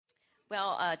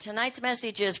Well, tonight's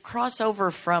message is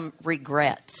crossover from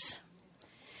regrets.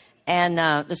 And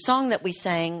the song that we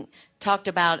sang talked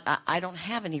about I don't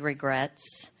have any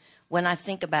regrets when I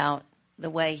think about the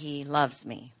way he loves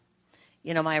me.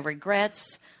 You know, my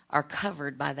regrets are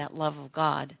covered by that love of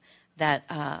God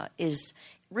that is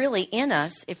really in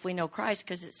us if we know Christ,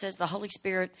 because it says the Holy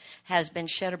Spirit has been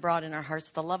shed abroad in our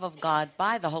hearts. The love of God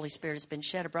by the Holy Spirit has been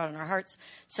shed abroad in our hearts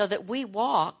so that we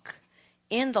walk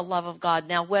in the love of God.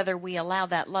 Now, whether we allow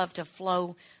that love to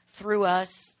flow through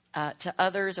us to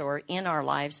others or in our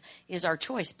lives is our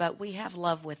choice, but we have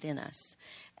love within us.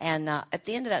 And at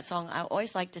the end of that song, I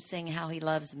always like to sing how he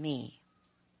loves me,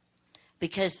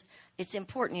 because it's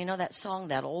important. You know that song,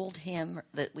 that old hymn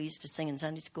that we used to sing in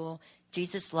Sunday school,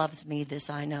 Jesus loves me, this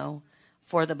I know,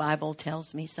 for the Bible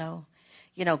tells me so.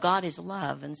 You know, God is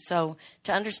love. And so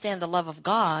to understand the love of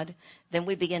God, then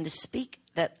we begin to speak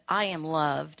that I am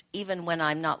loved even when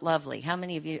I'm not lovely. How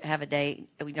many of you have a day,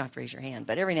 we don't have to raise your hand,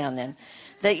 but every now and then,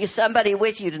 that somebody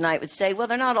with you tonight would say, well,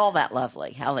 they're not all that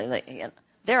lovely. Hallelujah. You know,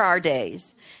 there are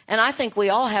days. And I think we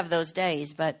all have those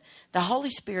days, but the Holy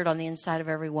Spirit on the inside of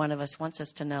every one of us wants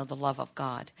us to know the love of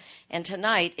God. And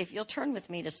tonight, if you'll turn with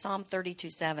me to Psalm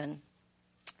 32:7.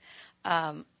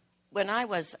 When I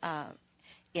was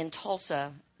in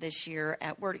Tulsa this year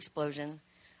at Word Explosion,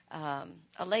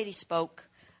 a lady spoke.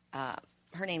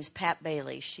 Her name's Pat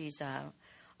Bailey. She's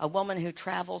a woman who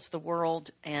travels the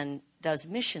world and does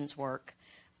missions work.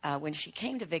 When she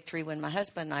came to Victory, when my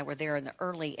husband and I were there in the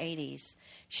early 80s,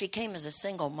 she came as a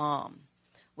single mom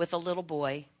with a little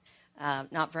boy,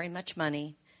 not very much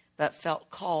money, but felt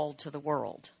called to the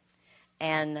world.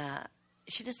 And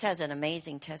she just has an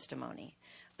amazing testimony.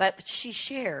 But she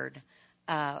shared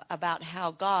about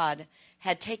how God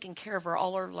had taken care of her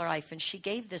all her life. And she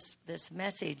gave this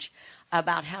message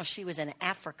about how she was in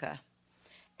Africa.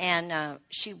 And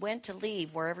she went to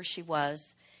leave wherever she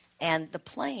was. And the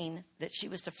plane that she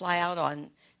was to fly out on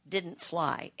didn't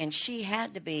fly. And she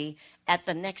had to be at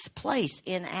the next place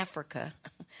in Africa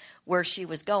where she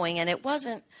was going. And it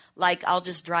wasn't like I'll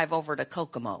just drive over to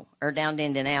Kokomo or down to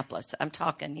Indianapolis. I'm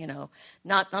talking, you know,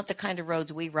 not the kind of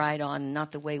roads we ride on,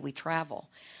 not the way we travel.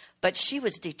 But she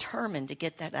was determined to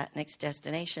get that next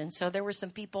destination. So there were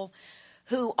some people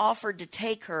who offered to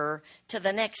take her to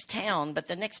the next town, but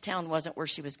the next town wasn't where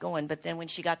she was going. But then when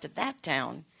she got to that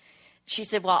town, she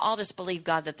said, well, I'll just believe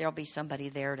God that there'll be somebody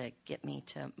there to get me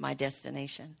to my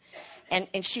destination.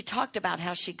 And she talked about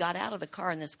how she got out of the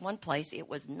car in this one place. It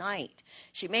was night.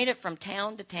 She made it from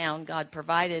town to town. God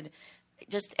provided,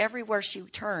 just everywhere she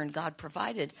turned, God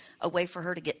provided a way for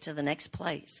her to get to the next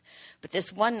place. But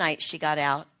this one night she got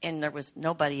out and there was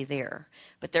nobody there.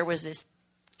 But there was this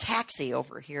taxi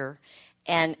over here.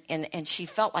 And she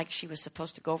felt like she was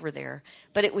supposed to go over there,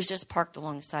 but it was just parked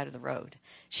along the side of the road.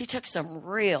 She took some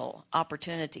real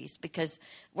opportunities, because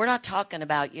we're not talking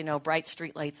about, you know, bright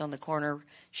street lights on the corner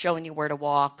showing you where to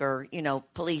walk, or, you know,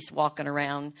 police walking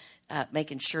around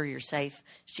making sure you're safe.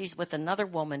 She's with another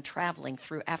woman traveling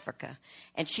through Africa.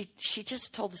 And she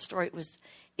just told the story.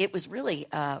 It was really,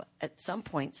 at some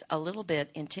points, a little bit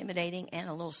intimidating and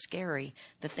a little scary,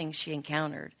 the things she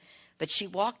encountered. But she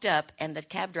walked up, and the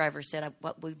cab driver said,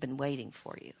 "What, we've been waiting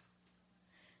for you."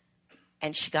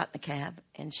 And she got in the cab,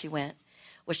 and she went.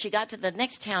 Well, she got to the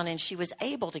next town, and she was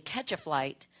able to catch a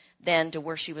flight then to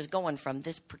where she was going from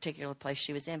this particular place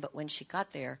she was in. But when she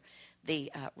got there,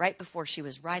 right before she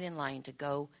was right in line to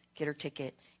go get her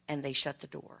ticket, and they shut the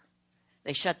door.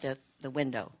 They shut the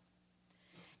window.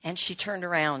 And she turned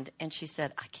around, and she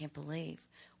said, I can't believe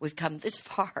we've come this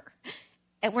far.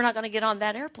 And we're not going to get on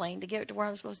that airplane to get to where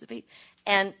I'm supposed to be.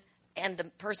 And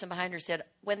the person behind her said,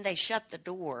 when they shut the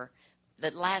door, the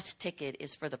last ticket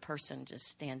is for the person just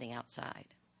standing outside.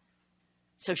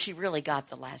 So she really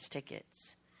got the last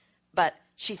tickets. But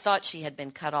she thought she had been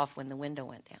cut off when the window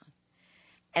went down.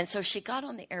 And so she got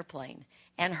on the airplane,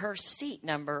 and her seat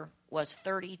number was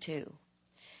 32.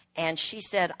 And she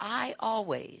said, I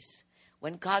always,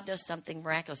 when God does something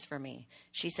miraculous for me,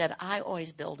 she said, I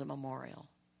always build a memorial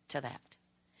to that.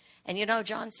 And you know,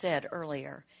 John said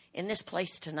earlier, in this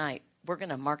place tonight, we're going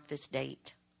to mark this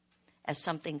date as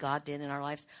something God did in our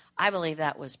lives. I believe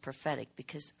that was prophetic,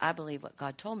 because I believe what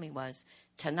God told me was,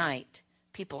 tonight,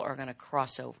 people are going to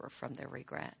cross over from their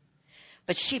regret.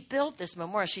 But she built this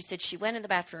memorial. She said she went in the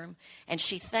bathroom, and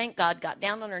she thanked God, got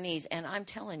down on her knees. And I'm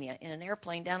telling you, in an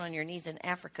airplane down on your knees in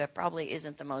Africa probably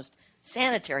isn't the most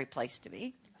sanitary place to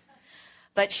be.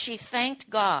 But she thanked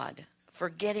God for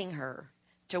getting her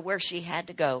to where she had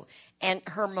to go. And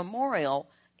her memorial,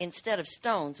 instead of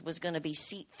stones, was going to be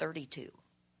seat 32.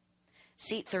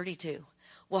 Seat 32.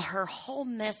 Well, her whole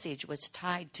message was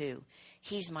tied to,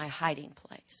 he's my hiding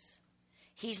place.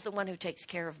 He's the one who takes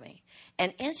care of me.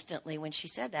 And instantly when she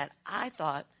said that, I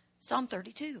thought, Psalm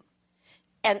 32.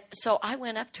 And so I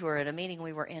went up to her at a meeting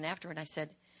we were in after, and I said,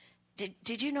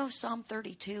 did you know Psalm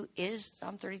 32 is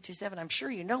Psalm 32:7? I'm sure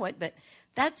you know it, but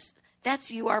that's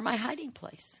you are my hiding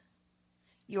place.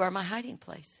 You are my hiding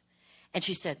place. And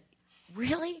she said,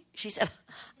 really? She said,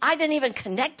 I didn't even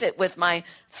connect it with my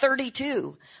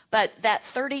 32. But that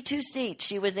 32 seat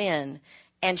she was in,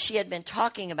 and she had been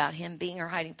talking about him being her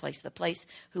hiding place, the place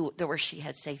where she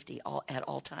had safety at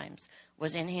all times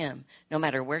was in him, no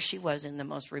matter where she was in the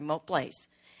most remote place.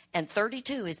 And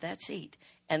 32 is that seat.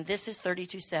 And this is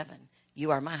 32:7. You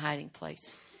are my hiding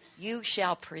place. You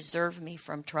shall preserve me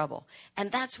from trouble.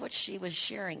 And that's what she was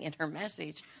sharing in her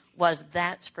message, was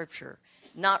that scripture,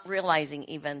 not realizing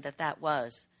even that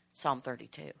was Psalm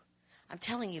 32. I'm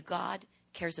telling you, God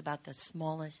cares about the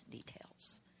smallest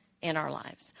details in our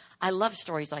lives. I love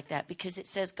stories like that because it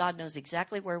says God knows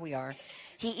exactly where we are.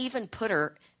 He even put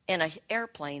her in an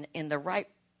airplane in the right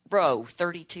row,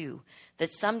 32,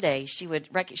 that someday she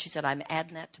said, I'm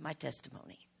adding that to my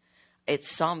testimony.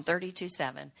 It's Psalm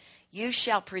 32:7. You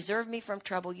shall preserve me from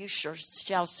trouble. You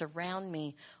shall surround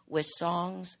me with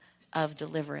songs of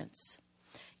deliverance.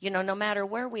 You know, no matter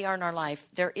where we are in our life,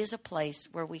 there is a place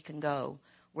where we can go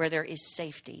where there is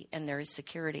safety and there is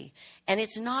security. And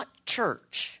it's not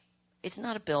church. It's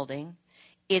not a building.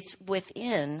 It's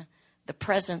within the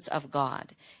presence of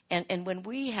God. And when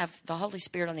we have the Holy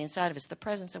Spirit on the inside of us, the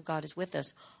presence of God is with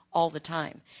us all the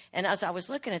time. And as I was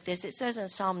looking at this, it says in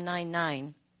Psalm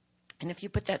 9:9, and if you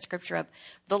put that scripture up,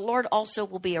 the Lord also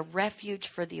will be a refuge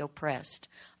for the oppressed,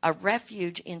 a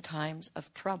refuge in times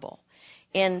of trouble.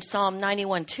 In Psalm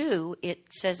 91:2, it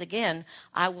says again,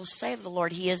 I will say of the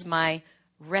Lord, he is my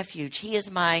refuge. He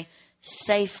is my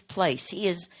safe place. He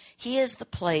is the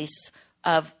place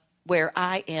of where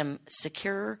I am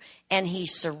secure, and he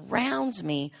surrounds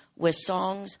me with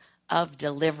songs of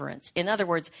deliverance. In other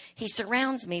words, he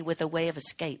surrounds me with a way of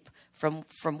escape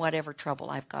from whatever trouble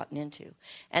I've gotten into.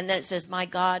 And then it says, my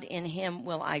God, in him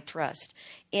will I trust.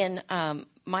 In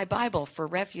my Bible, for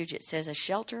refuge, it says a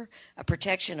shelter, a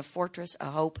protection, a fortress,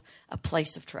 a hope, a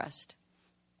place of trust.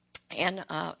 And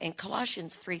in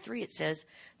Colossians 3:3, it says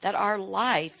that our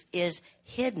life is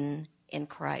hidden in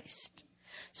Christ.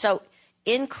 So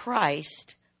in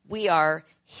Christ, we are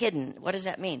hidden. What does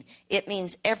that mean? It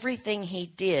means everything he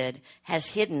did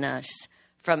has hidden us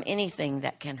from anything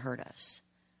that can hurt us.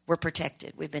 We're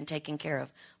protected. We've been taken care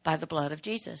of by the blood of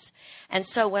Jesus. And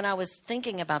so when I was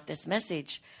thinking about this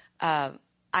message,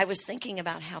 I was thinking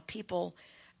about how people,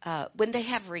 when they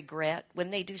have regret, when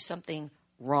they do something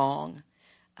wrong,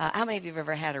 how many of you have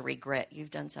ever had a regret? You've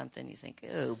done something, you think,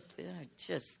 oh, I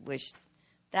just wish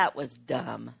that was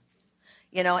dumb.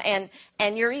 You know, and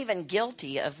you're even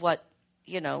guilty of what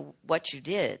you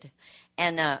did.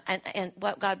 And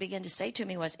what God began to say to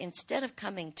me was, instead of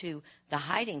coming to the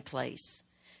hiding place,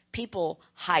 people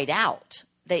hide out.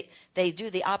 They do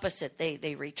the opposite.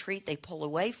 They retreat. They pull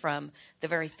away from the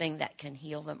very thing that can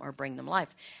heal them or bring them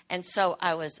life. And so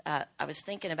I was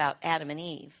thinking about Adam and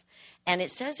Eve, and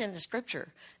it says in the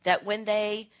scripture that when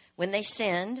they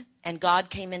sinned and God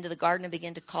came into the garden and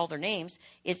began to call their names,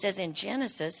 it says in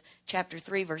Genesis chapter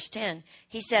 3 verse 10,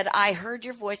 he said, I heard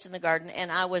your voice in the garden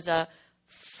and I was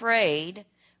afraid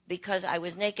because I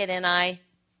was naked and I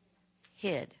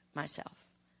hid myself.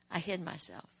 I hid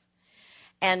myself.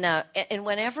 And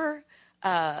whenever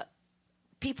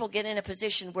people get in a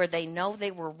position where they know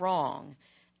they were wrong,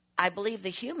 I believe the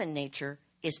human nature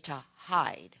is to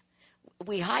hide.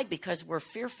 We hide because we're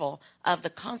fearful of the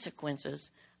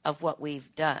consequences of what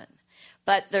we've done.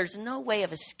 But there's no way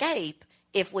of escape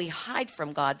if we hide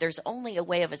from God. There's only a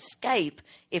way of escape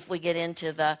if we get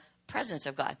into the presence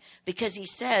of God. Because he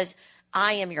says,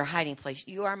 I am your hiding place.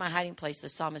 You are my hiding place, the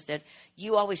psalmist said.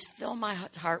 You always fill my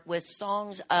heart with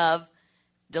songs of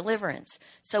deliverance.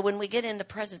 So when we get in the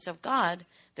presence of God,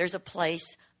 there's a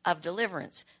place of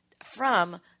deliverance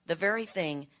from the very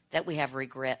thing that we have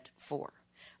regret for.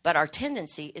 But our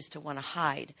tendency is to want to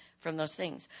hide from those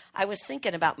things. I was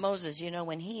thinking about Moses,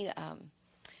 when he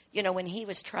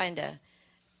was trying to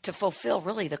fulfill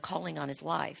really the calling on his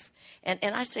life. And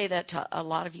I say that to a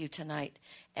lot of you tonight.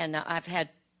 And I've had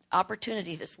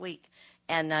opportunity this week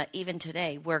and even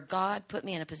today where God put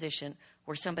me in a position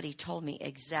where somebody told me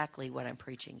exactly what I'm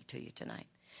preaching to you tonight.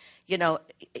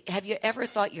 Have you ever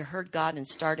thought you heard God and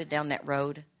started down that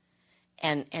road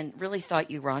and really thought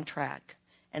you were on track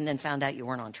and then found out you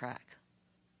weren't on track?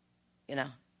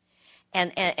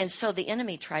 And so the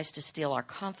enemy tries to steal our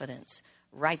confidence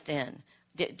right then.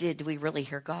 Did we really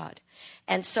hear God?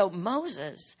 And so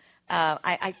Moses,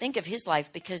 I think of his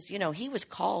life because, he was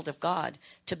called of God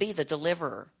to be the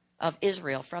deliverer of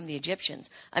Israel from the Egyptians.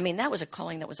 I mean, that was a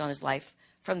calling that was on his life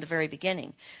from the very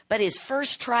beginning. But his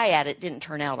first try at it didn't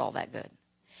turn out all that good.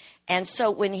 And so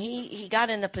when he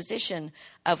got in the position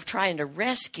of trying to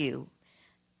rescue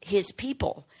his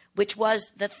people, which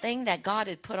was the thing that God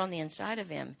had put on the inside of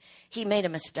him, he made a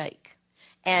mistake.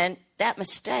 And that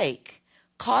mistake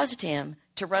caused him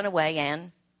to run away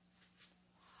and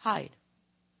hide.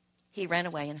 He ran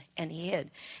away and he hid.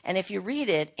 And if you read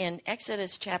it in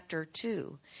Exodus chapter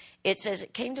 2, it says,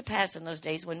 it came to pass in those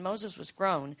days when Moses was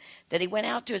grown that he went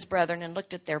out to his brethren and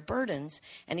looked at their burdens,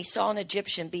 and he saw an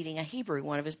Egyptian beating a Hebrew,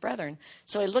 one of his brethren.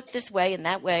 So he looked this way and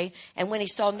that way, and when he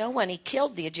saw no one, he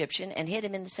killed the Egyptian and hid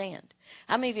him in the sand.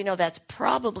 How many of you know that's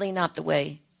probably not the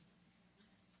way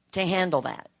to handle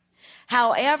that?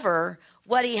 However,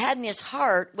 what he had in his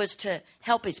heart was to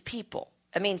help his people.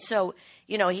 I mean, so,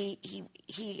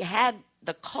 he had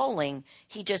the calling.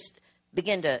 He just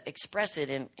began to express it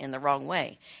in the wrong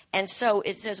way. And so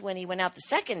it says when he went out the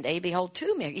second day, behold,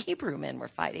 2 Hebrew men were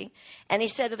fighting. And he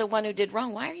said to the one who did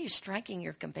wrong, why are you striking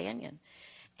your companion?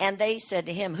 And they said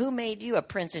to him, who made you a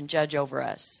prince and judge over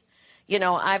us?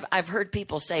 I've heard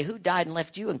people say, who died and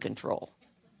left you in control?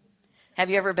 Have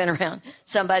you ever been around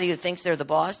somebody who thinks they're the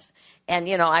boss? And,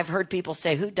 I've heard people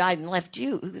say, who died and left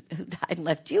you? Who died and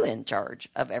left you in charge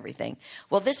of everything?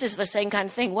 Well, this is the same kind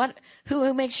of thing.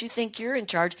 Who makes you think you're in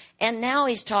charge? And now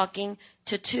he's talking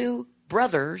to 2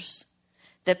 brothers,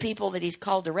 the people that he's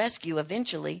called to rescue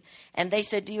eventually. And they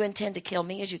said, do you intend to kill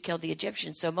me as you killed the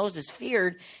Egyptians? So Moses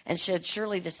feared and said,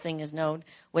 surely this thing is known.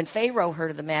 When Pharaoh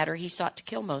heard of the matter, he sought to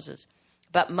kill Moses.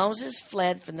 But Moses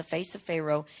fled from the face of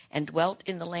Pharaoh and dwelt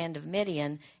in the land of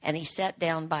Midian, and he sat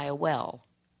down by a well.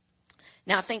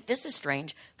 Now, I think this is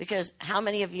strange because how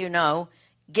many of you know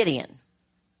Gideon?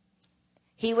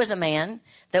 He was a man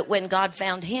that when God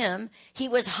found him, he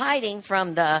was hiding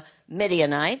from the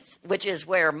Midianites, which is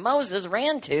where Moses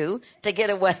ran to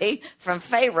get away from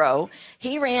Pharaoh.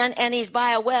 He ran and he's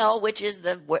by a well, which is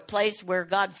the place where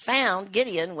God found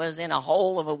Gideon, was in a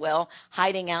hole of a well,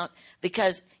 hiding out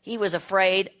because he was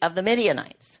afraid of the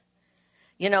Midianites.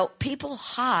 People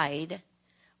hide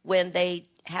when they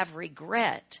have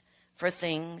regret for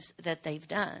things that they've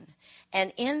done.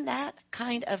 And in that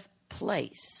kind of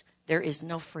place, there is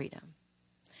no freedom.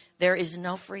 There is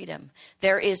no freedom.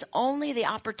 There is only the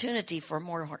opportunity for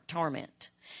more torment.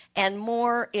 And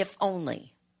more if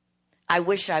only. I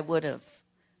wish I would have.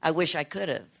 I wish I could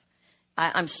have.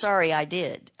 I'm sorry I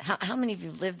did. How many of you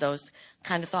lived those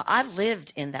kind of thoughts? I've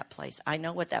lived in that place. I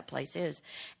know what that place is.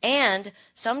 And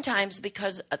sometimes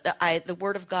because the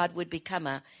Word of God would become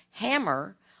a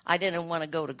hammer, I didn't want to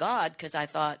go to God because I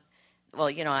thought, well,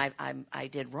 I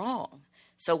did wrong.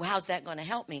 So how's that going to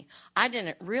help me? I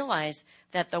didn't realize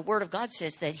that the Word of God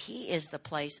says that He is the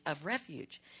place of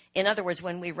refuge. In other words,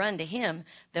 when we run to Him,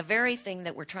 the very thing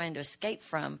that we're trying to escape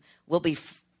from will be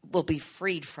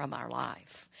freed from our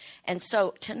life. And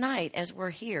so tonight, as we're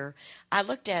here, I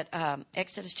looked at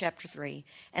Exodus chapter 3,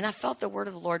 and I felt the word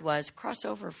of the Lord was cross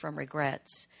over from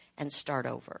regrets and start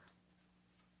over.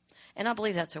 And I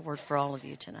believe that's a word for all of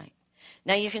you tonight.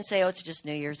 Now, you can say, oh, it's just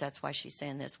New Year's, that's why she's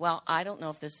saying this. Well, I don't know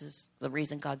if this is the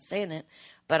reason God's saying it,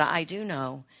 but I do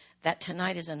know that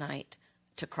tonight is a night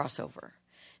to cross over.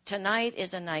 Tonight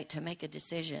is a night to make a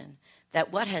decision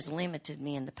that what has limited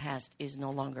me in the past is no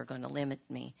longer going to limit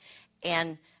me.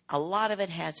 And a lot of it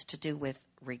has to do with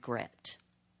regret.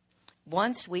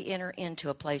 Once we enter into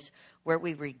a place where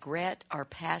we regret our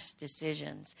past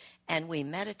decisions and we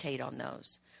meditate on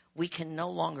those, we can no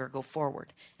longer go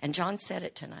forward. And John said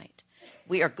it tonight.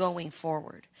 We are going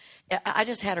forward. I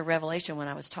just had a revelation when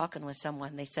I was talking with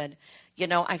someone. They said,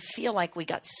 I feel like we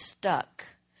got stuck.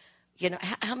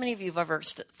 How many of you have ever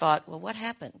thought, well, what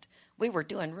happened? We were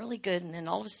doing really good, and then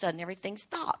all of a sudden everything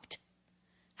stopped.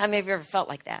 How many of you ever felt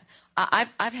like that?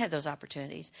 I've had those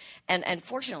opportunities. And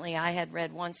fortunately, I had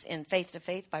read once in Faith to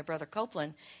Faith by Brother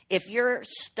Copeland, if you're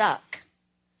stuck,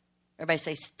 everybody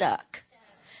say stuck,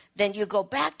 then you go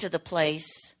back to the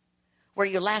place where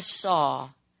you last saw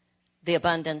the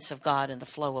abundance of God and the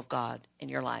flow of God in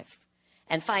your life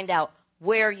and find out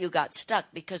where you got stuck,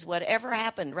 because whatever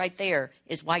happened right there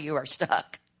is why you are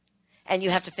stuck. And you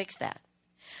have to fix that.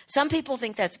 Some people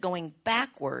think that's going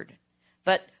backward,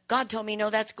 but God told me, no,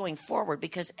 that's going forward,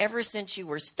 because ever since you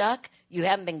were stuck, you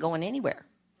haven't been going anywhere.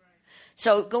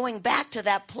 So going back to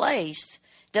that place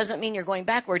doesn't mean you're going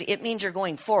backward. It means you're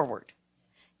going forward.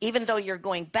 Even though you're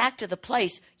going back to the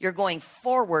place, you're going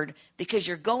forward because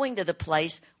you're going to the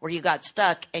place where you got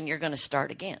stuck and you're going to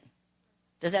start again.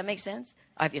 Does that make sense?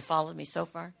 Have you followed me so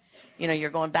far?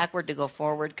 You're going backward to go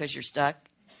forward because you're stuck.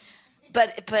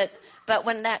 But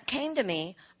when that came to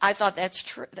me, I thought that's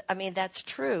true. I mean, that's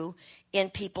true in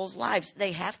people's lives.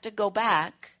 They have to go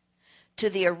back to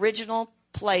the original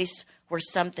place where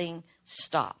something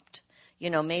stopped. You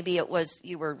know, maybe it was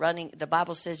you were running. The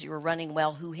Bible says you were running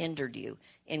well. Who hindered you?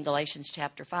 In Galatians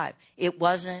chapter 5. It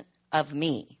wasn't of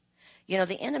me. You know,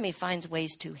 the enemy finds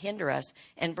ways to hinder us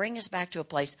and bring us back to a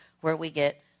place where we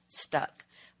get stuck.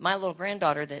 My little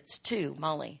granddaughter that's 2,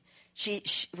 Molly, she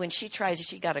when she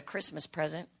got a Christmas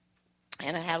present,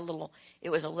 and it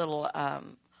was a little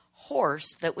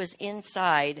horse that was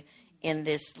inside in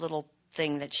this little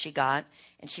thing that she got,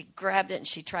 and she grabbed it and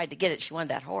she tried to get it. She wanted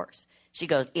that horse. She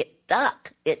goes, it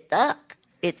stuck.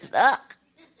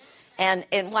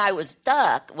 And why it was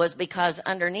stuck was because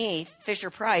underneath,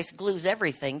 Fisher-Price glues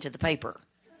everything to the paper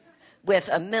with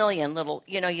a million little,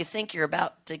 you know, you think you're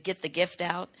about to get the gift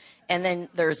out, and then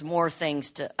there's more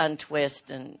things to untwist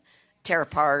and tear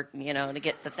apart, you know, to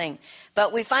get the thing.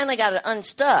 But we finally got it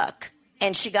unstuck,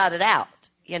 and she got it out,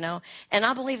 you know. And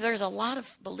I believe there's a lot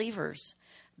of believers,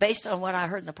 based on what I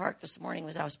heard in the park this morning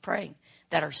as I was praying,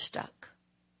 that are stuck.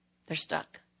 They're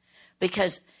stuck.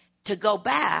 Because to go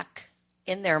back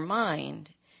in their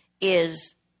mind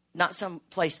is not some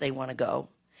place they want to go.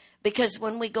 Because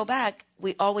when we go back,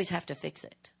 we always have to fix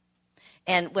it.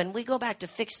 And when we go back to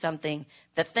fix something,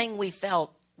 the thing we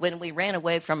felt when we ran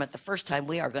away from it the first time,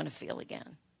 we are going to feel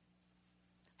again.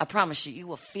 I promise you, you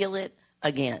will feel it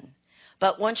again.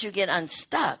 But once you get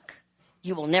unstuck,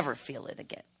 you will never feel it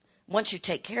again. Once you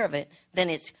take care of it, then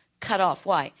it's cut off.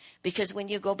 Why? Because when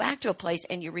you go back to a place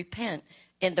and you repent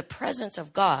in the presence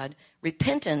of God,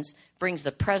 repentance brings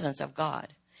the presence of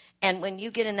God. And when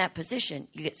you get in that position,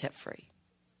 you get set free.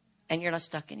 And you're not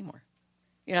stuck anymore.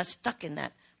 You're not stuck in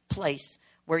that place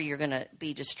where you're going to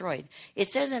be destroyed. It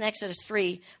says in Exodus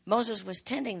 3, Moses was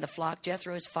tending the flock,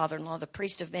 Jethro, his father-in-law, the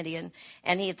priest of Midian,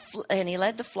 and he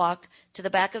led the flock to the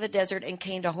back of the desert and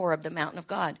came to Horeb, the mountain of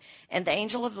God. And the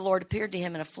angel of the Lord appeared to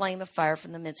him in a flame of fire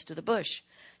from the midst of the bush.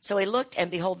 So he looked, and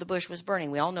behold, the bush was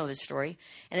burning. We all know this story.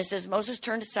 And it says, Moses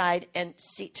turned aside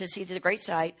to see the great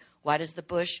sight. Why does the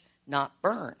bush not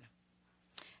burn?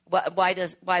 Why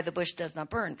the bush does not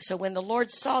burn? So when the Lord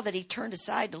saw that he turned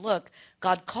aside to look,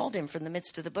 God called him from the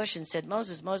midst of the bush and said,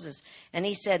 Moses, Moses. And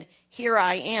he said, here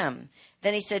I am.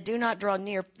 Then he said, do not draw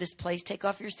near this place. Take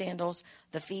off your sandals.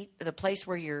 The place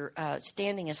where you're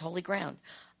standing is holy ground.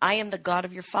 I am the God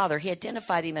of your father. He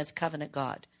identified him as covenant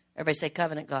God. Everybody say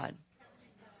covenant God.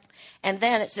 And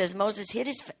then it says Moses hid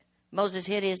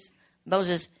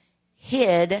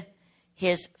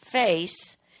his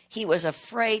face. He was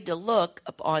afraid to look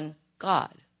upon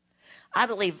God. I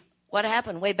believe what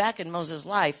happened way back in Moses'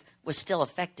 life was still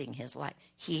affecting his life.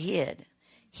 He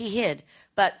hid.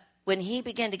 But when he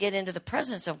began to get into the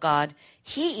presence of God,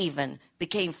 he even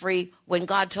became free when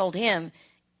God told him,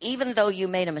 even though you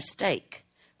made a mistake.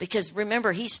 Because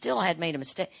remember, he still had made a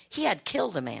mistake. He had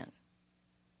killed a man.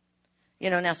 You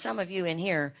know, now some of you in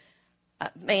here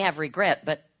may have regret,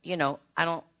 but, you know, I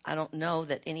don't know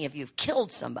that any of you have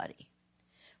killed somebody.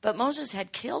 But Moses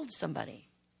had killed somebody.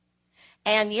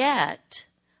 And yet,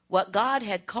 what God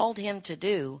had called him to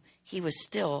do, he was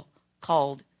still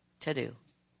called to do.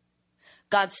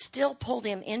 God still pulled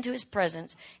him into his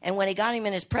presence. And when he got him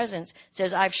in his presence, it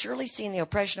says, I've surely seen the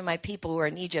oppression of my people who are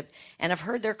in Egypt, and have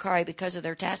heard their cry because of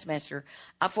their taskmaster,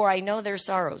 for I know their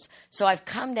sorrows. So I've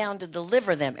come down to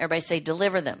deliver them. Everybody say,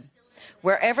 deliver them.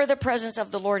 Wherever the presence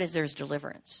of the Lord is, there's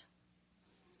deliverance.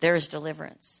 There is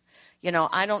deliverance. You know,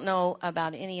 I don't know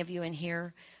about any of you in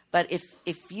here, but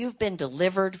if you've been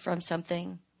delivered from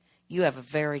something, you have a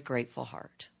very grateful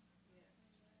heart.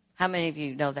 How many of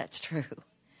you know that's true?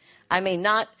 I mean,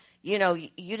 not, you know,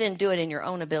 you didn't do it in your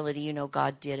own ability. You know,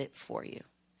 God did it for you.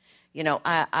 You know,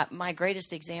 my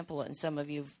greatest example, and some of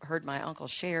you have heard my uncle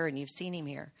share, and you've seen him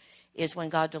here, is when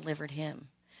God delivered him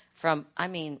from,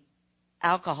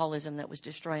 alcoholism that was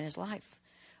destroying his life.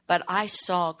 But I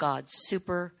saw God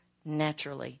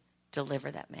supernaturally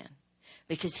deliver that man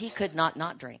because he could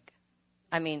not drink.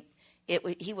 I mean,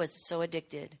 he was so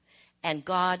addicted, and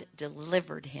God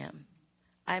delivered him.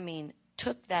 I mean,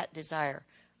 took that desire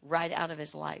right out of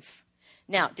his life.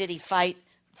 Now, did he fight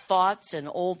thoughts and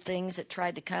old things that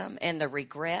tried to come and the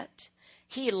regret?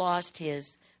 He lost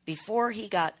before he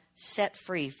got set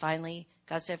free, finally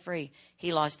got set free,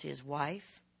 he lost his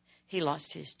wife. He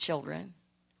lost his children.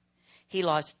 He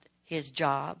lost his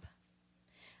job.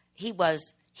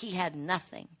 He had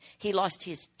nothing. He lost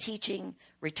his teaching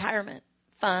retirement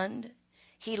fund.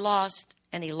 He lost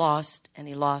and he lost and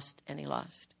he lost and he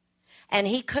lost. And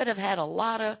he could have had a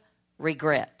lot of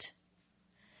regret.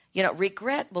 You know,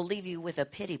 regret will leave you with a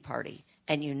pity party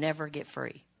and you never get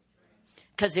free.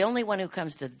 Because the only one who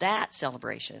comes to that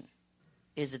celebration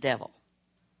is the devil.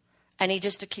 And he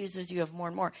just accuses you of more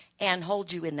and more and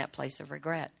holds you in that place of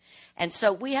regret. And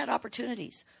so we had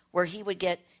opportunities where he would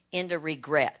get into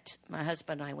regret, my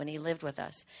husband and I, when he lived with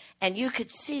us. And you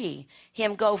could see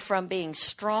him go from being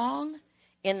strong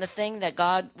in the thing that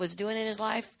God was doing in his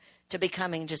life to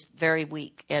becoming just very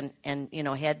weak and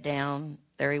head down.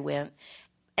 There he went.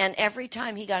 And every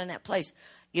time he got in that place,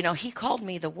 he called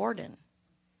me the warden.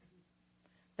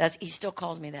 He still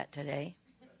calls me that today.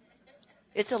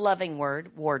 It's a loving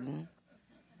word, warden.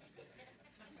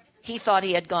 He thought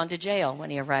he had gone to jail when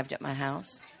he arrived at my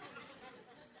house.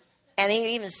 And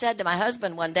he even said to my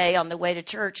husband one day on the way to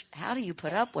church, "How do you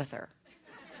put up with her?"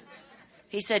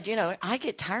 He said, "I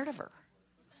get tired of her."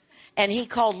 And he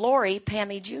called Lori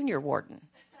Pammy Jr. warden.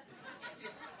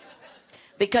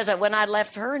 Because when I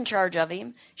left her in charge of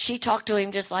him, she talked to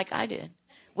him just like I did.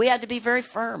 We had to be very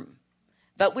firm.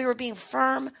 But we were being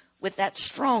firm with that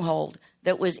stronghold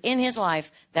that was in his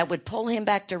life that would pull him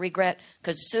back to regret.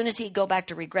 Because as soon as he'd go back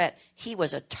to regret, he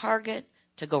was a target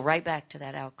to go right back to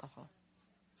that alcohol.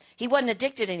 He wasn't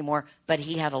addicted anymore, but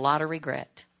he had a lot of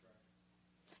regret.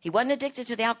 He wasn't addicted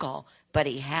to the alcohol, but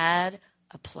he had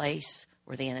a place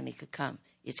where the enemy could come.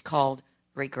 It's called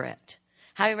regret.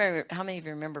 How many of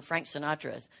you remember Frank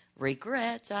Sinatra's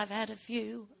regrets? I've had a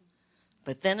few,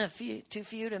 but then too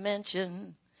few to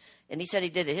mention. And he said he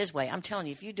did it his way. I'm telling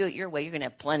you, if you do it your way, you're going to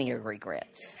have plenty of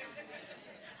regrets.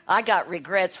 I got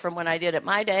regrets from when I did it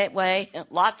my way,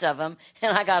 lots of them,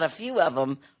 and I got a few of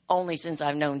them only since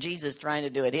I've known Jesus trying to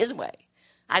do it his way.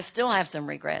 I still have some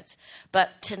regrets.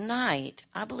 But tonight,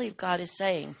 I believe God is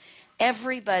saying,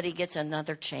 everybody gets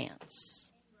another chance.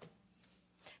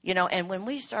 And when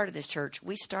we started this church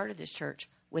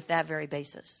with that very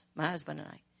basis, my husband and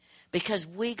I, because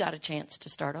we got a chance to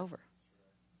start over.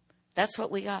 That's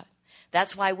what we got.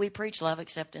 That's why we preach love,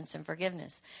 acceptance, and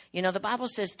forgiveness. The Bible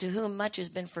says, to whom much has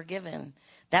been forgiven,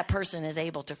 that person is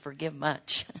able to forgive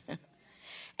much.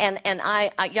 And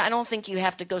I don't think you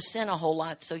have to go sin a whole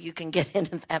lot so you can get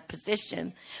into that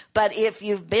position. But if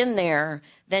you've been there,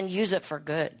 then use it for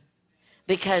good.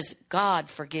 Because God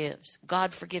forgives.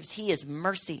 God forgives. He is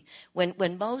mercy.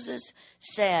 When Moses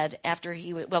said after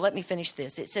let me finish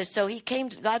this. It says,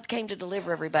 God came to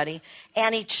deliver everybody,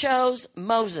 and he chose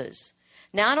Moses.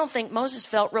 Now, I don't think Moses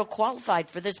felt real qualified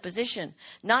for this position.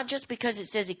 Not just because it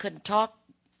says he couldn't talk.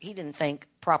 He didn't think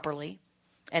properly.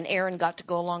 And Aaron got to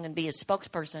go along and be his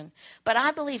spokesperson. But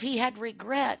I believe he had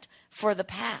regret for the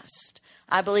past.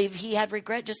 I believe he had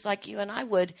regret just like you and I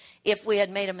would if we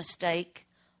had made a mistake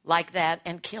like that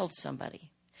and killed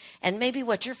somebody. And maybe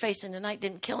what you're facing tonight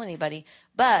didn't kill anybody,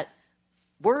 but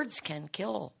words can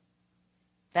kill.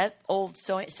 That old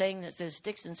saying that says,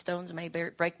 "Sticks and stones may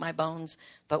break my bones,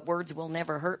 but words will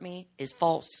never hurt me," is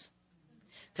false.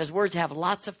 Because words have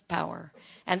lots of power.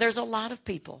 And there's a lot of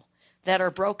people that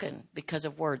are broken because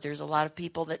of words. There's a lot of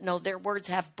people that know their words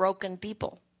have broken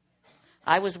people.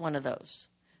 I was one of those.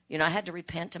 I had to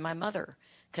repent to my mother.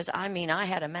 Because, I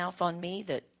had a mouth on me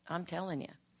that, I'm telling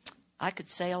you, I could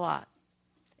say a lot.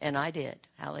 And I did.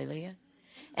 Hallelujah.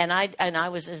 And I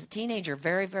was, as a teenager,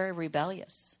 very, very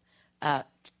rebellious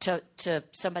to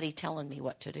somebody telling me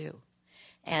what to do.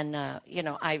 And,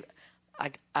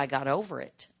 I got over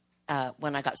it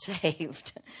when I got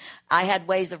saved. I had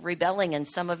ways of rebelling, and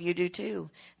some of you do too.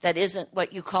 That isn't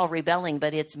what you call rebelling,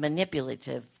 but it's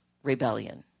manipulative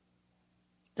rebellion.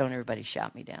 Don't everybody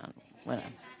shout me down when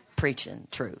I'm preaching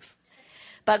truth.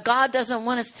 But God doesn't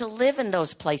want us to live in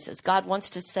those places. God wants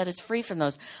to set us free from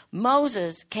those.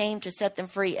 Moses came to set them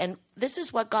free. And this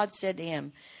is what God said to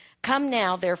him. "Come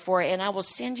now, therefore, and I will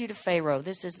send you to Pharaoh."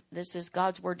 This is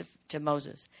God's word to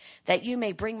Moses. "That you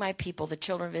may bring my people, the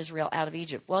children of Israel, out of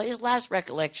Egypt." Well, his last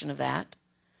recollection of that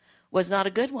was not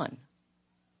a good one.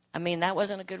 That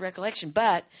wasn't a good recollection.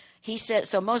 But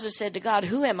so Moses said to God,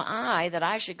 "Who am I that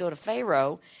I should go to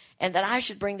Pharaoh and that I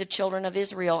should bring the children of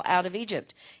Israel out of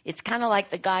Egypt?" It's kind of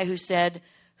like the guy who said,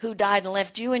 "Who died and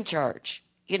left you in charge?"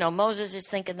 Moses is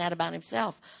thinking that about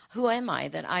himself. Who am I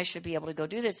that I should be able to go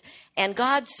do this? And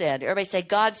God said, everybody say,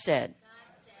 God said,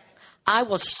 "I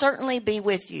will certainly be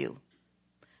with you."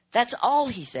 That's all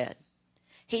he said.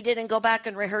 He didn't go back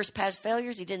and rehearse past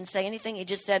failures. He didn't say anything. He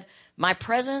just said, "My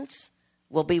presence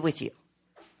will be with you."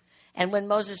 And when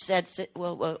Moses said,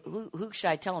 well, who should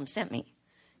I tell him sent me?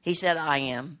 He said, "I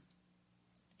am."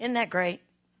 Isn't that great?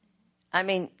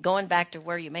 Going back to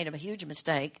where you made a huge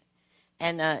mistake,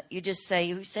 and you just say,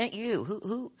 "Who sent you?"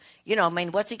 Who?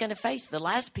 What's he going to face? The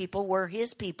last people were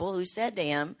his people who said to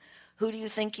him, "Who do you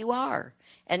think you are?"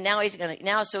 And now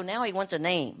now he wants a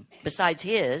name besides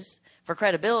his for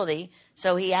credibility.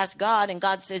 So he asked God, and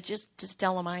God says, just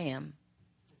tell him I am.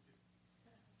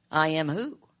 I am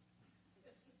who?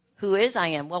 Who is I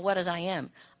am? Well, what is I am?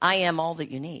 I am all that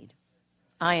you need.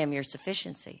 I am your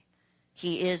sufficiency.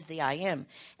 He is the I am.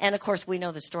 And, of course, we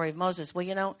know the story of Moses.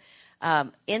 Well,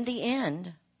 in the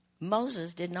end,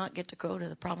 Moses did not get to go to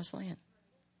the promised land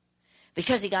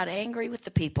because he got angry with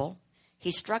the people.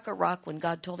 He struck a rock when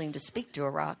God told him to speak to a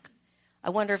rock. I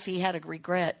wonder if he had a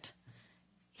regret.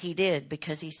 He did,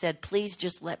 because he said, please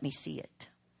just let me see it.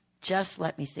 Just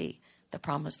let me see the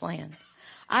promised land.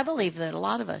 I believe that a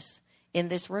lot of us in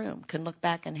this room can look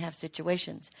back and have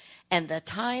situations. And the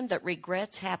time that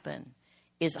regrets happen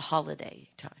is a holiday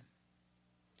time.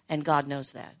 And God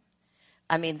knows that.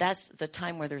 I mean, that's the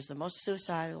time where there's the most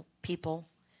suicidal people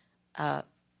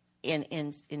in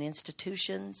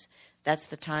institutions. That's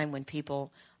the time when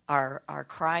people are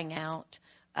crying out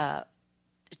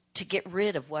to get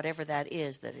rid of whatever that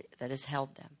is that has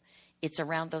held them. It's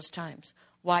around those times.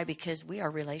 Why? Because we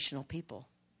are relational people.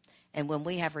 And when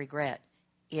we have regret,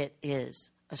 it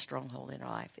is a stronghold in our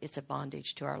life. It's a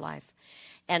bondage to our life.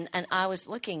 And I was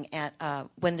looking at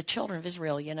when the children of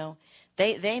Israel,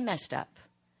 they messed up.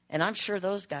 And I'm sure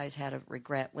those guys had a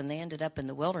regret when they ended up in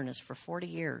the wilderness for 40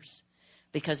 years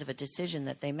because of a decision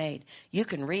that they made. You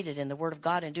can read it in the Word of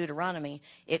God in Deuteronomy.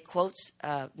 It quotes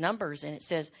Numbers, and it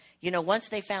says, once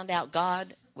they found out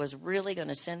God was really going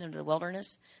to send them to the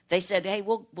wilderness, they said, hey,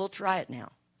 we'll try it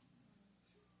now.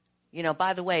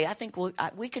 By the way, I think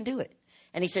we can do it.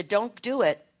 And he said, don't do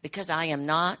it because I am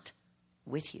not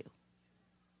with you.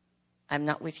 I'm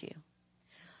not with you.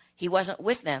 He wasn't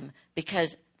with them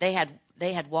because they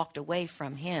had walked away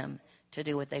from him to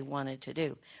do what they wanted to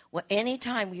do. Well,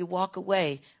 anytime you walk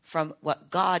away from what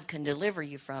God can deliver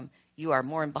you from, you are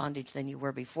more in bondage than you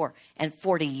were before. And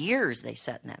 40 years they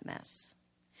sat in that mess.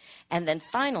 And then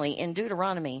finally, in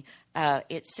Deuteronomy,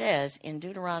 it says, in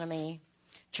Deuteronomy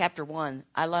chapter 1,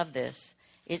 I love this.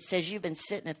 It says, you've been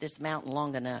sitting at this mountain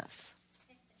long enough.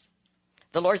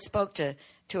 The Lord spoke to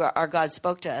our God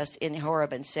spoke to us in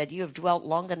Horeb and said, you have dwelt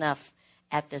long enough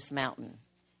at this mountain.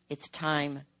 It's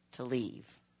time to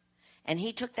leave. And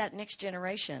he took that next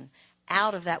generation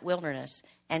out of that wilderness,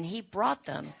 and he brought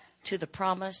them to the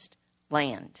promised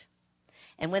land.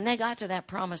 And when they got to that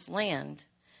promised land,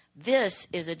 this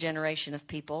is a generation of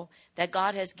people that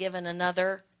God has given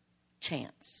another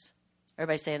chance.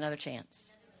 Everybody say another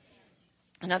chance.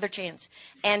 Another chance.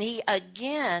 And he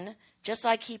again, just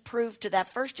like he proved to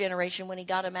that first generation when he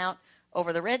got them out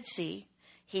over the Red Sea,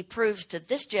 he proves to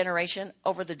this generation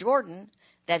over the Jordan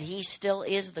that he still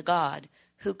is the God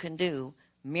who can do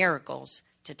miracles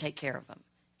to take care of them.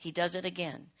 He does it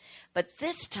again. But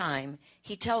this time,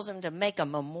 he tells them to make a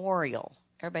memorial.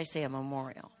 Everybody say a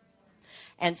memorial.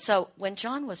 And so when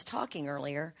John was talking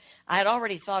earlier, I had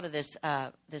already thought of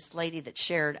this lady that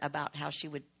shared about how she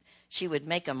would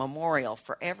make a memorial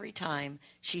for every time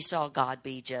she saw God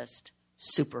be just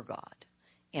super God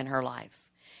in her life.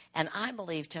 And I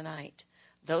believe tonight,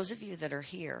 those of you that are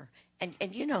here,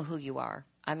 and you know who you are.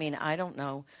 I mean, I don't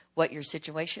know what your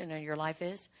situation in your life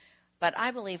is, but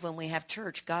I believe when we have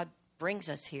church, God brings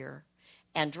us here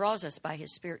and draws us by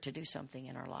his Spirit to do something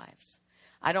in our lives.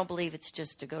 I don't believe it's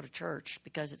just to go to church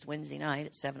because it's Wednesday night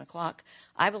at 7 o'clock.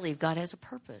 I believe God has a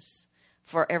purpose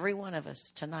for every one of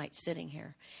us tonight sitting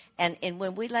here. And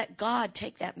when we let God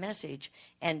take that message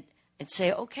and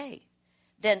say, okay,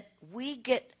 then we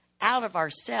get out of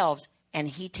ourselves and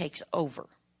he takes over.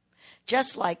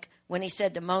 Just like when he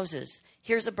said to Moses,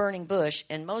 here's a burning bush,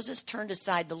 and Moses turned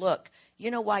aside to look.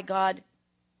 You know why God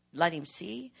let him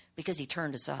see? Because he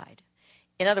turned aside.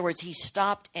 In other words, he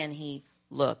stopped and he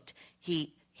looked.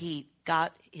 He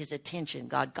got his attention.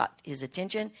 God got his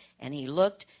attention, and he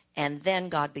looked, and then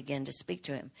God began to speak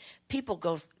to him. People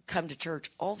come to church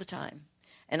all the time,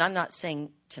 and I'm not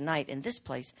saying tonight in this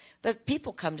place, but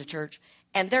people come to church,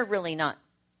 and they're really not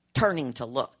turning to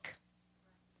look.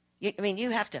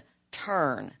 You have to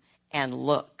turn and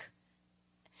look.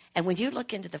 And when you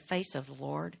look into the face of the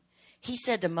Lord, he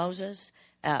said to Moses,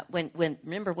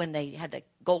 remember when they had the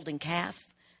golden calf,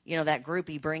 that group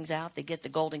he brings out, they get the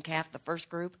golden calf, the first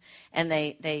group, and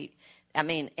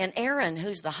and Aaron,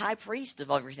 who's the high priest of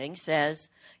everything, says,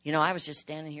 I was just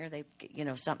standing here,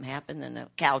 something happened and a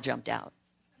cow jumped out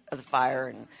of the fire,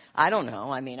 and I don't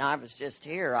know, I was just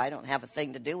here, I don't have a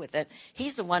thing to do with it.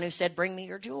 He's the one who said, bring me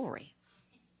your jewelry.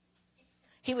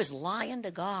 He was lying to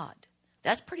God.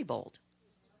 That's pretty bold.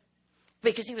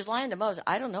 Because he was lying to Moses.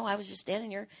 I don't know. I was just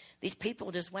standing here. These people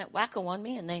just went wacko on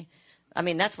me, and I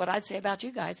mean, that's what I'd say about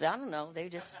you guys. I don't know.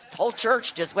 The whole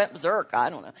church just went berserk. I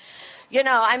don't know.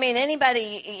 I mean,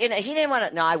 anybody, he didn't want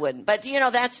to, no, I wouldn't. But,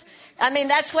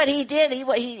 that's what he did.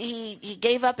 He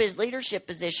gave up his leadership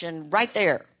position right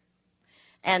there.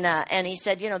 And he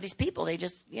said, these people, they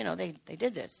just, they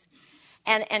did this.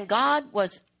 And God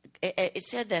was, it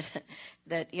said that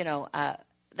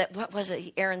what was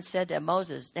it? Aaron said to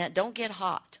Moses, don't get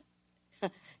hot.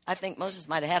 I think Moses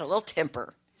might have had a little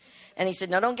temper. And he said,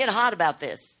 no, don't get hot about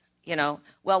this.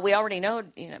 Well, we already know,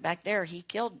 back there he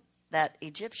killed that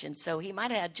Egyptian. So he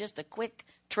might have had just a quick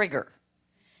trigger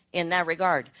in that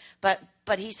regard. But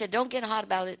he said, don't get hot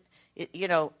about it.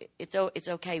 It's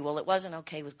okay. Well, it wasn't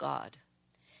okay with God.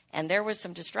 And there was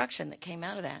some destruction that came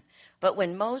out of that. But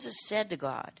when Moses said to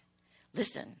God,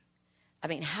 listen,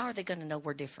 how are they going to know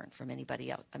we're different from anybody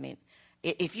else?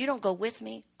 If you don't go with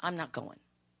me, I'm not going.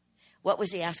 What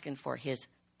was he asking for? His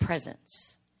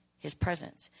presence. His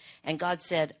presence. And God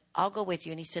said, I'll go with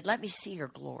you. And he said, let me see your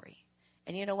glory.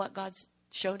 And you know what God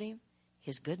showed him?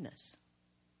 His goodness.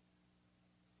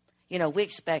 We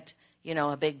expect,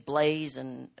 a big blaze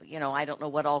and, I don't know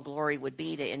what all glory would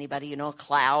be to anybody, a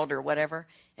cloud or whatever.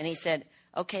 And he said,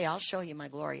 okay, I'll show you my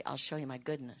glory. I'll show you my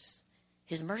goodness.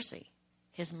 His mercy.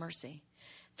 His mercy.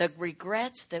 The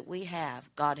regrets that we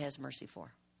have, God has mercy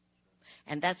for.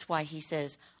 And that's why he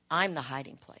says, I'm the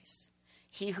hiding place.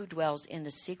 He who dwells in the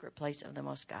secret place of the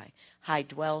Most High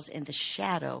dwells in the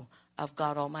shadow of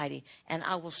God Almighty. And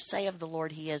I will say of the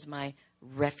Lord, he is my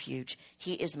refuge.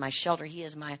 He is my shelter. He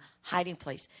is my hiding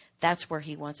place. That's where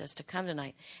he wants us to come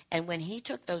tonight. And when he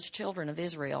took those children of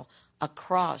Israel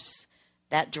across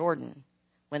that Jordan,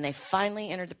 when they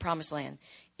finally entered the promised land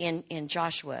in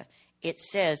Joshua, it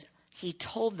says he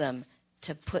told them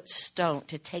to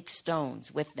take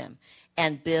stones with them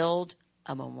and build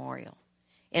a memorial.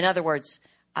 In other words,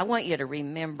 I want you to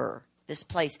remember this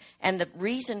place. And the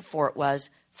reason for it was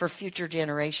for future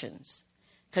generations.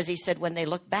 Because he said when they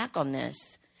look back on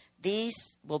this,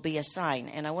 these will be a sign.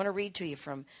 And I want to read to you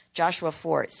from Joshua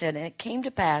 4. It said, and it came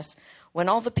to pass when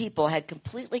all the people had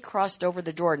completely crossed over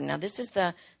the Jordan. Now this is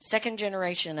the second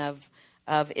generation of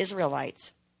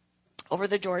Israelites. Over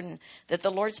the Jordan, that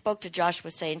the Lord spoke to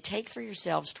Joshua, saying, take for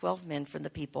yourselves 12 men from the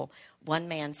people, 1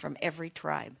 man from every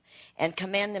tribe, and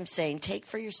command them, saying, take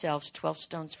for yourselves 12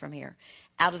 stones from here,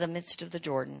 out of the midst of the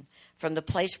Jordan, from the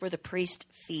place where the priest's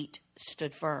feet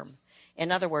stood firm.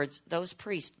 In other words, those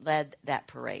priests led that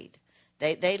parade.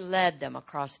 They led them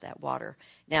across that water.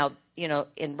 Now,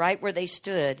 in right where they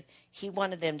stood, he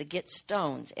wanted them to get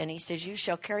stones. And he says, you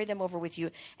shall carry them over with you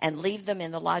and leave them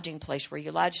in the lodging place where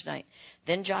you lodge tonight.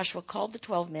 Then Joshua called the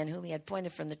 12 men whom he had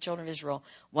appointed from the children of Israel,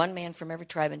 1 man from every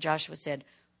tribe. And Joshua said,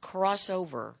 cross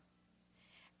over.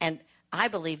 And I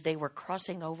believe they were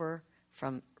crossing over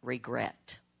from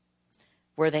regret.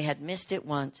 Where they had missed it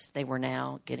once, they were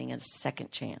now getting a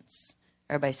second chance.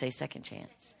 Everybody say second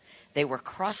chance. They were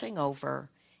crossing over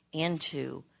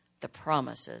into the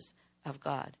promises of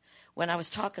God. When I was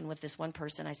talking with this one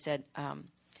person, I said,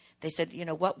 they said,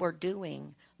 what we're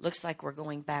doing looks like we're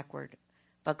going backward,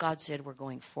 but God said we're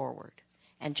going forward.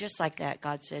 And just like that,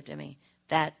 God said to me,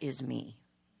 that is me.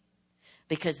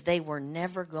 Because they were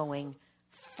never going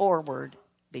forward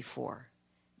before.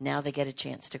 Now they get a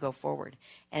chance to go forward.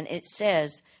 And it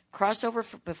says, cross over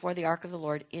before the ark of the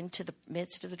Lord into the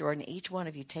midst of the Jordan. Each one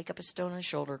of you take up a stone on his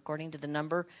shoulder according to the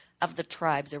number of the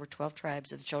tribes. There were 12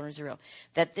 tribes of the children of Israel.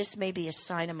 That this may be a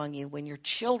sign among you when your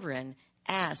children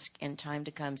ask in time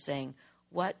to come, saying,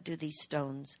 what do these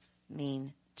stones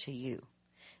mean to you?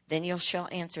 Then you shall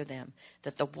answer them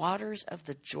that the waters of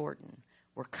the Jordan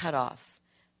were cut off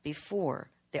before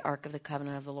the ark of the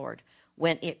covenant of the Lord.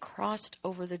 When it crossed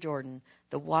over the Jordan,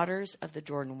 the waters of the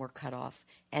Jordan were cut off,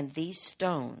 and these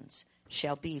stones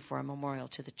shall be for a memorial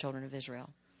to the children of Israel.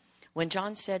 When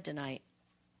John said tonight,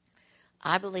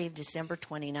 I believe December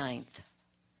 29th,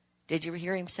 did you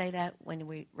hear him say that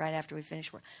right after we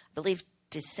finished? I believe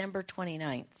December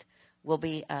 29th will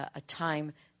be a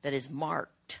time that is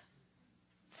marked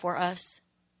for us.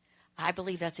 I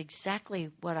believe that's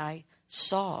exactly what I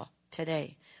saw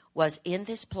today, was in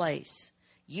this place.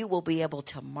 You will be able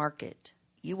to mark it.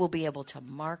 You will be able to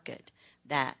market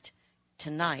that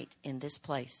tonight in this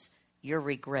place, your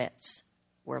regrets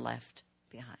were left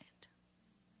behind.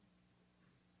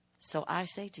 So I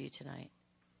say to you tonight,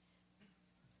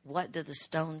 what do the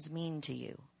stones mean to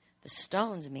you? The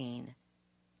stones mean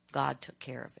God took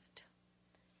care of it.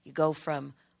 You go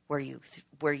from where you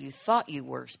thought you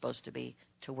were supposed to be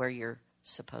to where you're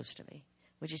supposed to be.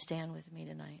 Would you stand with me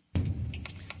tonight?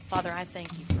 Father, I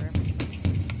thank you for everything.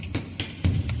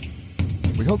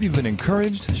 We hope you've been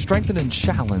encouraged, strengthened, and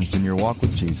challenged in your walk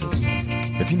with Jesus.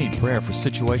 If you need prayer for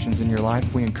situations in your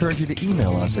life, we encourage you to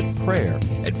email us at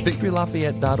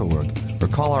prayer@victorylafayette.org or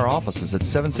call our offices at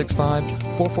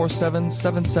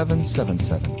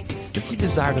 765-447-7777. If you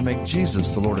desire to make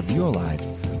Jesus the Lord of your life,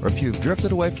 or if you have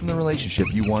drifted away from the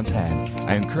relationship you once had,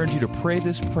 I encourage you to pray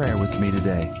this prayer with me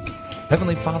today.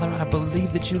 Heavenly Father, I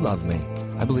believe that you love me.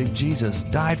 I believe Jesus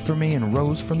died for me and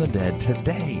rose from the dead.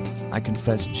 Today, I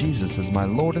confess Jesus as my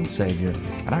Lord and Savior,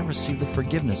 and I receive the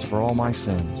forgiveness for all my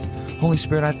sins. Holy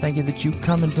Spirit, I thank you that you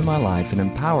come into my life and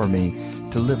empower me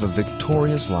to live a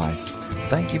victorious life.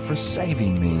 Thank you for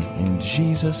saving me. In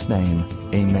Jesus' name,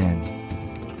 amen.